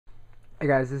Hey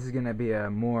guys, this is going to be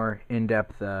a more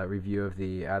in-depth review of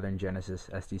the Athearn Genesis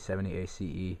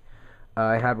SD70ACe.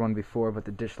 I had one before, but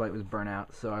the dish light was burnt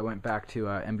out, so I went back to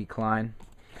MB Klein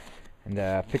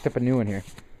and picked up a new one here.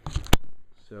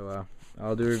 So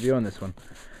I'll do a review on this one.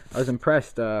 I was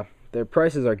impressed. Their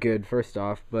prices are good, first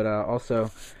off, but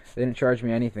also they didn't charge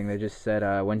me anything. They just said,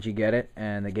 when'd you get it?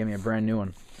 And they gave me a brand new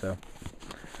one. So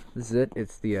this is it.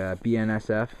 It's the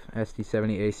BNSF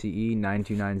SD70ACe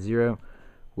 9290.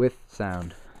 With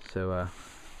sound. So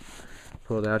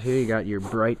pull it out here. You got your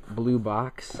bright blue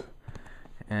box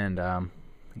and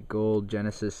gold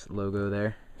Genesis logo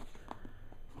there.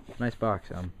 Nice box.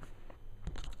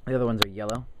 The other ones are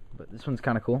yellow, but this one's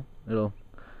kind of cool. I don't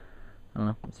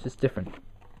know, it's just different.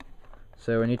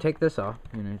 So when you take this off,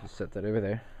 just set that over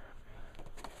there.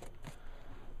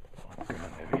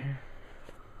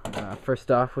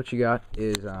 First off, what you got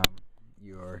is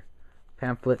your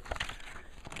pamphlet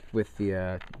with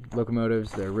the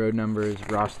locomotives, their road numbers,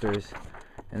 rosters,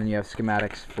 and then you have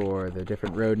schematics for the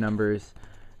different road numbers,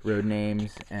 road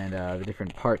names, and the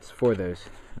different parts for those.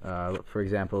 For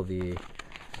example, the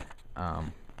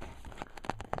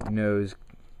nose,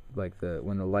 like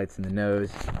when the light's in the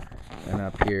nose, and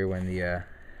up here when the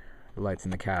light's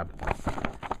in the cab.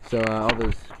 So all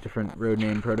those different road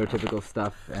name prototypical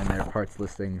stuff and their parts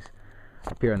listings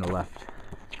appear on the left.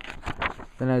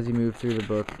 Then as you move through the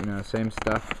book, same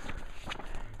stuff.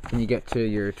 When you get to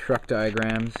your truck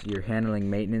diagrams, your handling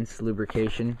maintenance,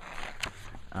 lubrication,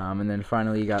 and then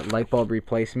finally you got light bulb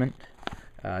replacement,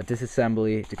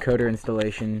 disassembly, decoder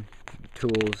installation,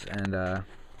 tools, and that's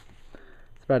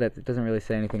about it. It doesn't really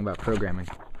say anything about programming.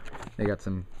 They got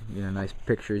some nice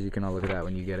pictures. You can all look at that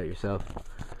when you get it yourself.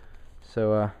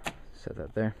 So set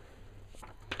that there.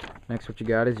 Next, what you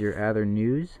got is your Athearn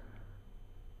news.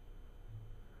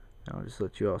 I'll just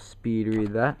let you all speed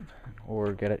read that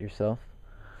or get it yourself.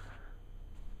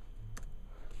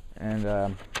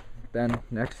 And then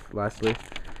lastly,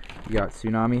 you got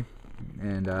Tsunami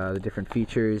and the different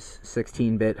features,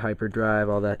 16-bit hyperdrive,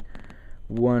 all that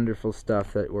wonderful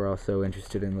stuff that we're also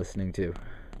interested in listening to.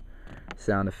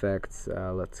 Sound effects.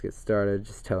 Let's get started.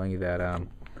 Just telling you that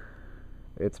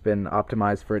it's been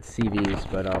optimized for its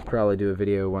CVs, but I'll probably do a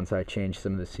video once I change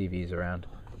some of the CVs around.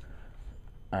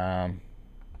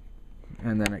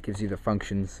 And then it gives you the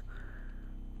functions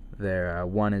there.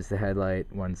 One is the headlight,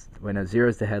 zero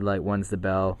is the headlight, one's the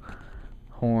bell,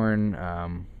 horn,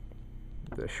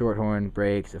 the short horn,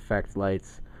 brakes, effect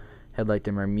lights, headlight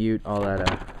dimmer, mute, all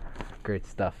that great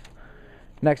stuff.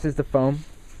 Next is the foam.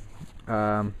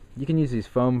 You can use these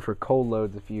foam for cold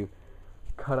loads if you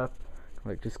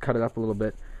just cut it up a little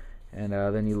bit, and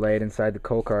then you lay it inside the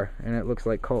coal car, and it looks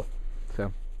like coal.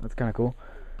 So that's kind of cool.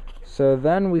 So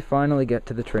then we finally get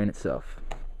to the train itself.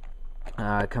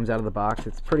 It comes out of the box.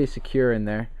 It's pretty secure in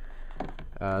there.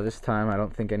 This time I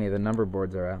don't think any of the number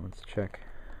boards are out. Let's check.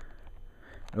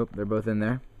 Nope, they're both in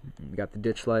there. We got the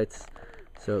ditch lights,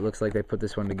 so it looks like they put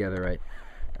this one together right.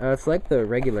 It's like the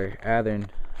regular Athearn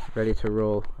ready to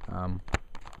roll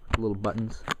little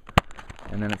buttons,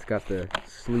 and then it's got the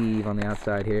sleeve on the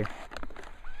outside here.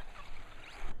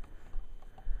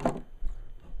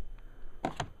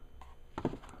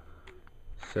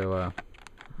 So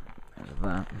there's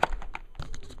that.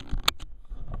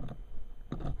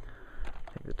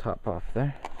 Take the top off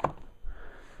there.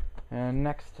 And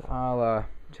next I'll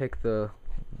take the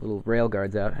little rail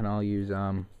guards out, and I'll use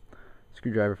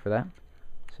screwdriver for that.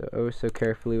 So so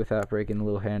carefully without breaking the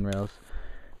little handrails,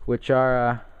 which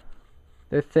are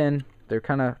they're thin. They're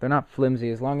not flimsy,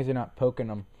 as long as you're not poking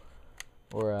them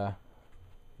or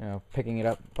picking it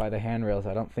up by the handrails.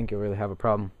 I don't think you'll really have a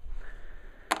problem.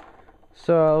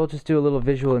 So I'll just do a little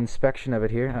visual inspection of it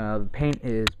here. The paint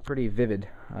is pretty vivid.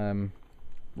 I'm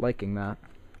liking that.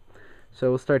 So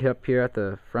we'll start up here at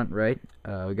the front right.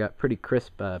 We got pretty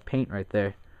crisp paint right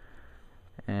there,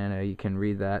 and you can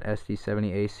read that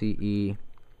SD70ACe.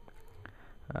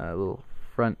 Little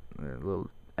front, little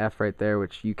F right there,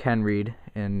 which you can read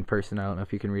in person. I don't know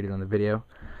if you can read it on the video.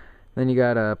 Then you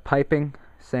got piping,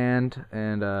 sand,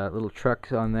 and little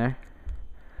trucks on there.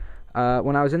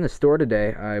 When I was in the store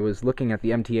today, I was looking at the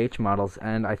MTH models,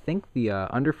 and I think the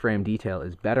underframe detail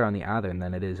is better on the Athearn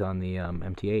than it is on the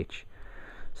MTH.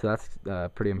 So that's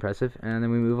pretty impressive. And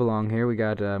then we move along here. We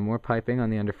got more piping on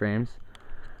the underframes.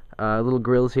 Little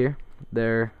grills here.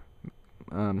 They're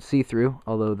see-through,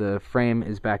 although the frame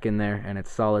is back in there and it's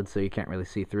solid, so you can't really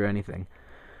see through anything.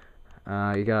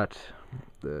 You got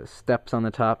the steps on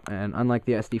the top, and unlike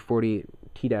the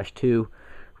SD40T-2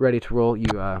 ready to roll,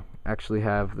 you actually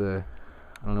have I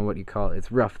don't know what you call it.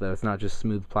 It's rough though. It's not just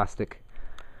smooth plastic.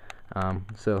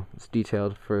 So it's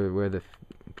detailed for where the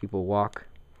people walk.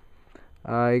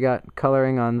 You got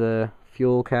coloring on the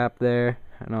fuel cap there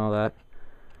and all that,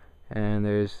 and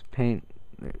there's paint,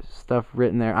 there's stuff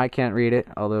written there. I can't read it,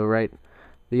 although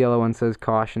the yellow one says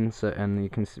caution, so, and you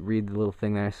can read the little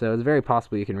thing there, so it's very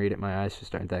possible you can read it. My eyes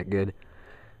just aren't that good.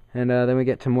 And then we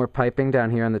get to more piping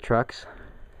down here on the trucks,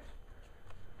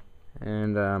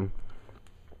 and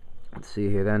let's see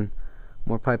here then,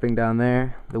 more piping down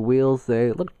there. The wheels,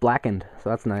 they look blackened, so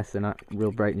that's nice. They're not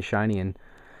real bright and shiny and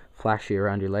flashy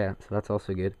around your layout, so that's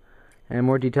also good. And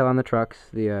more detail on the trucks.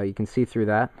 You can see through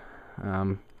that.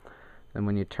 And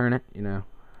when you turn it, you know,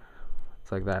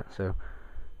 it's like that. So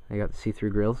you got the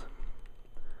see-through grills.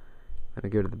 Then we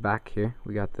go to the back here.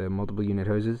 We got the multiple unit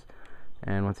hoses,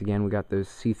 and once again we got those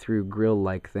see-through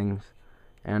grill-like things,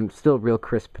 and still real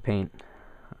crisp paint.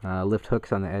 Lift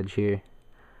hooks on the edge here,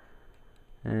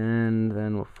 and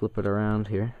then we'll flip it around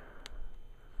here.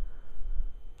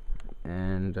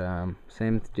 And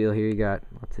same deal here, you got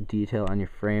lots of detail on your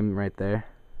frame right there.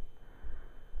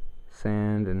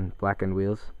 Sand and blackened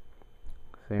wheels.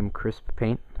 Same crisp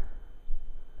paint.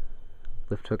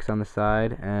 Lift hooks on the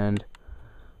side, and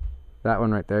that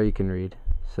one right there you can read.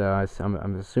 So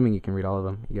I'm assuming you can read all of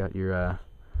them. You got your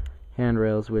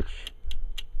handrails, which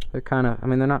they're kind of, I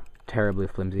mean, they're not terribly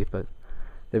flimsy, but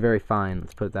they're very fine,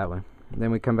 let's put it that way. And then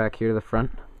we come back here to the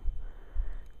front.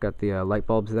 Got the light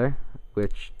bulbs there,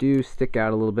 which do stick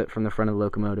out a little bit from the front of the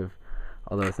locomotive,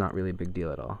 although it's not really a big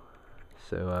deal at all.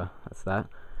 So that's that.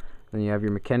 Then you have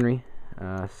your McHenry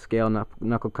scale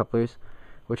knuckle couplers,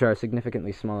 which are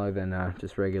significantly smaller than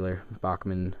just regular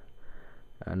Bachmann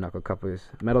knuckle couplers.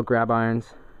 Metal grab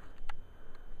irons,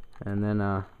 and then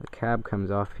the cab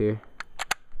comes off here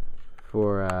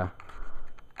for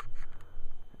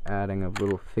adding of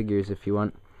little figures if you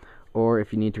want, or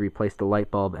if you need to replace the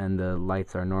light bulb and the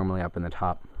lights are normally up in the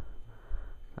top.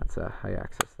 That's how you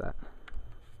access that.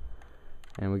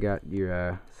 And we got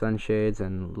your sunshades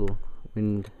and little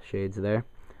wind shades there.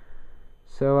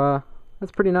 So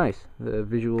that's pretty nice, the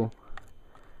visual.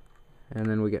 And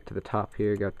then we get to the top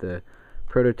here, got the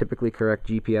prototypically correct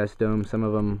GPS dome. Some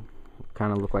of them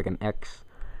kind of look like an X,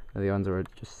 the ones are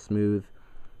just smooth.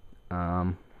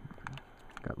 Got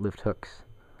lift hooks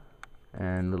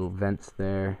and little vents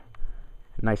there.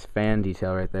 Nice fan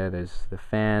detail right there. There's the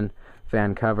fan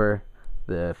cover,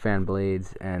 the fan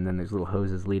blades, and then there's little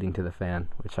hoses leading to the fan,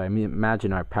 which I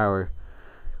imagine are power.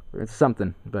 It's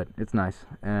something, but it's nice.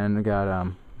 And we got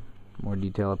more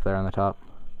detail up there on the top.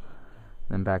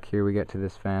 Then back here we get to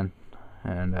this fan,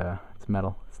 and it's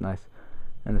metal, it's nice,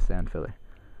 and the sand filler.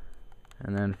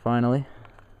 And then finally,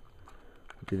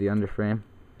 do the underframe.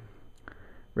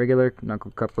 Regular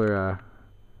knuckle coupler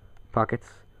pockets,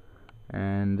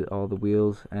 and all the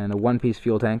wheels, and a one-piece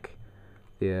fuel tank.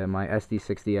 My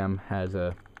SD60M has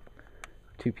a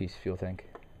two-piece fuel tank.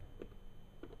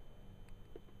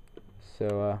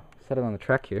 So set it on the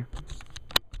track here,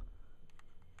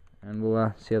 and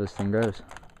we'll see how this thing goes.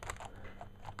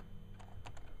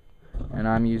 And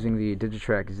I'm using the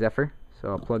Digitrack Zephyr,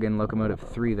 so I'll plug in locomotive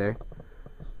 3 there,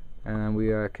 and then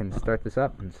we can start this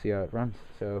up and see how it runs.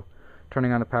 So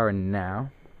turning on the power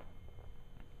now.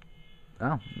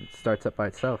 Oh, it starts up by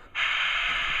itself.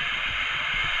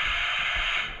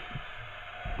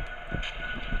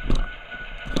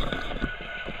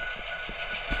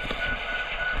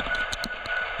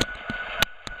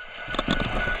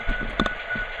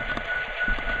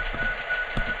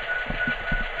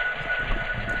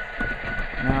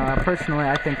 Now, personally,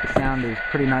 I think the sound is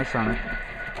pretty nice on it,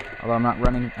 although I'm not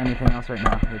running anything else right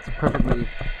now. It's perfectly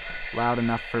loud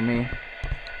enough for me.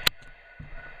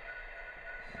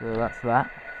 So that's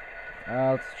that.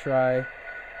 Let's try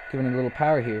giving it a little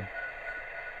power here.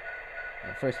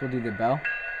 First we'll do the bell,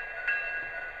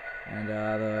 and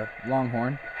the long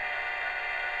horn,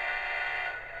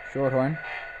 short horn.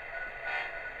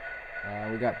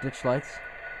 We got ditch lights.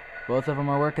 Both of them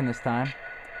are working this time.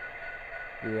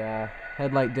 The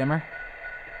headlight dimmer,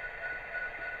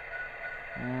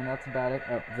 and that's about it.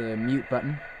 Oh, the mute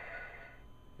button.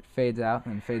 It fades out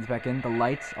and fades back in. The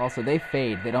lights also, they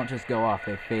fade. They don't just go off.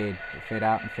 They fade. They fade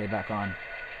out and fade back on.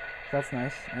 So that's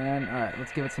nice. And alright,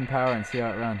 let's give it some power and see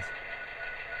how it runs.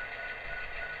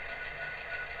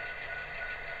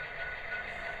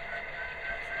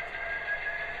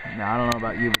 Now, I don't know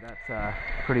about you, but that's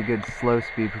pretty good slow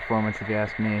speed performance if you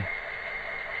ask me.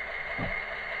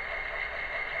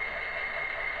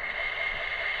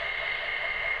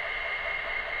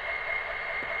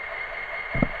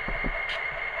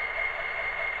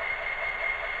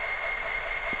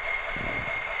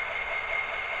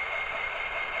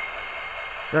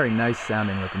 Very nice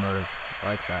sounding locomotive. I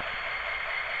like that.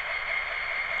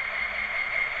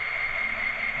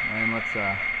 And let's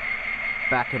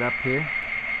back it up here.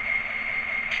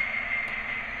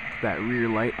 That rear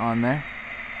light on there.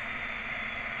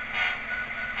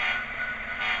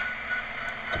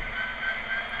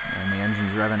 And the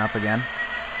engine's revving up again.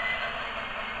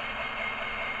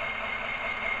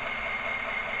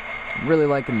 I'm really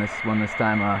liking this one this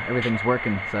time. Everything's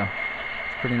working, so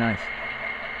it's pretty nice.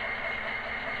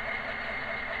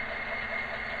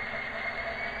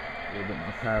 A little bit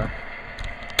more power.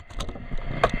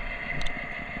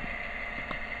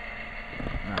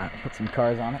 Alright, put some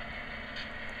cars on it.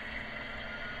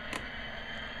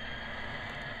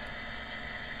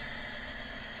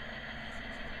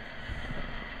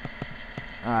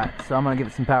 Alright, so I'm going to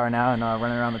give it some power now and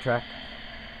run it around the track.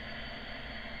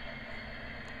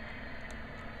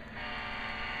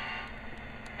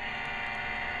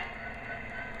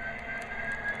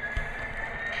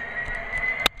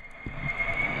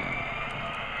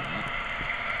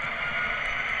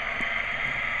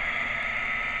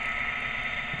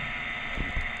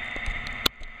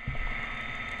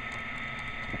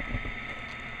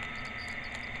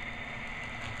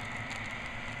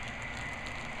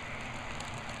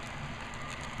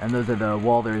 And those are the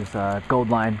Walters Gold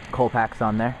Line coal packs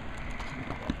on there.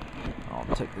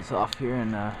 I'll take this off here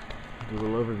and do a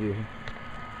little overview here.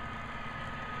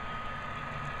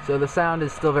 So the sound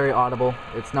is still very audible.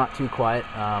 It's not too quiet.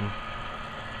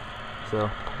 So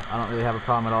I don't really have a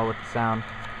problem at all with the sound.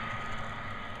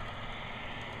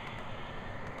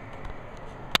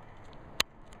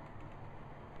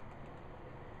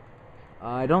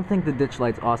 I don't think the ditch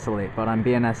lights oscillate, but on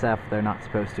BNSF they're not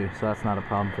supposed to, so that's not a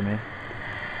problem for me.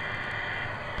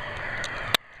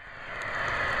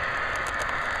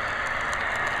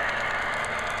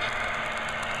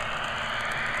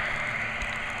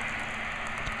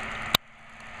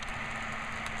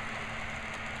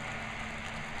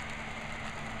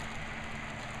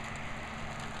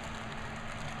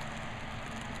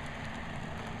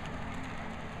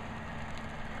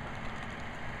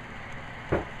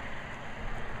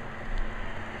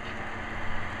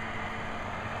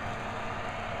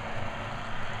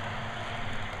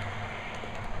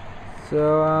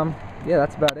 So, yeah,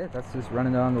 that's about it. That's just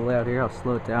running on the layout here. I'll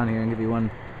slow it down here and give you one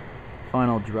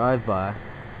final drive-by.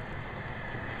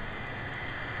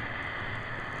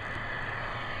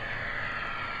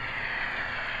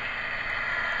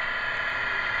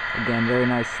 Again, very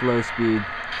nice slow speed.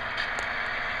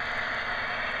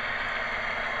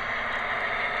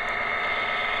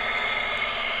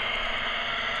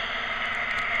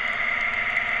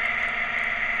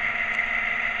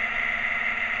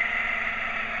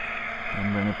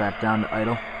 And bring it back down to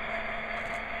idle.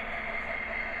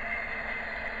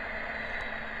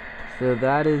 So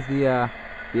that is the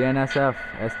BNSF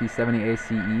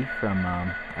SD70ACe from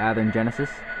Athearn Genesis.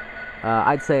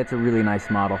 I'd say it's a really nice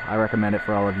model. I recommend it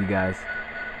for all of you guys.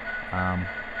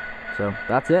 So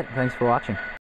that's it. Thanks for watching.